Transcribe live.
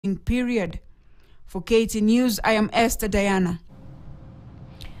period. For KT News, I am Esther Diana.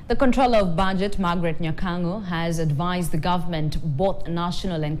 The Controller of Budget, Margaret Nyakango, has advised the government, both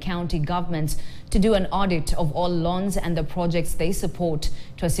national and county governments, to do an audit of all loans and the projects they support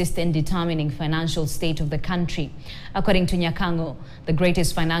to assist in determining financial state of the country. According to Nyakango, the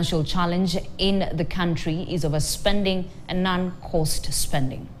greatest financial challenge in the country is overspending and non-cost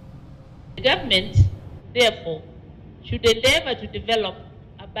spending. The government, therefore, should endeavor to develop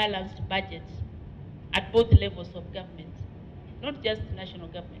a balanced budget at both levels of government, not just the national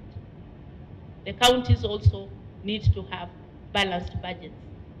government. The counties also need to have balanced budgets,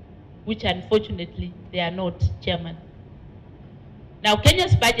 which unfortunately they are not, Chairman. Now,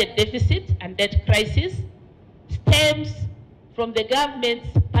 Kenya's budget deficit and debt crisis stems from the government's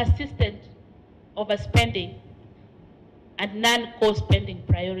persistent overspending and non-core spending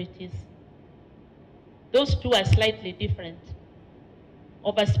priorities. Those two are slightly different.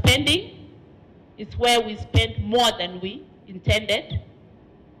 Overspending is where we spend more than we intended,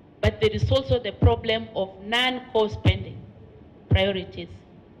 but there is also the problem of non-core spending priorities.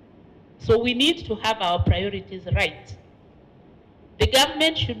 So we need to have our priorities right. The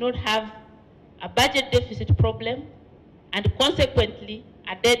government should not have a budget deficit problem and consequently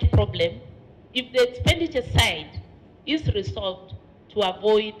a debt problem if the expenditure side is resolved to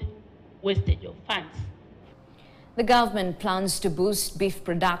avoid wastage of funds. The government plans to boost beef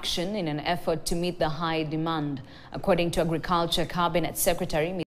production in an effort to meet the high demand. According to Agriculture Cabinet Secretary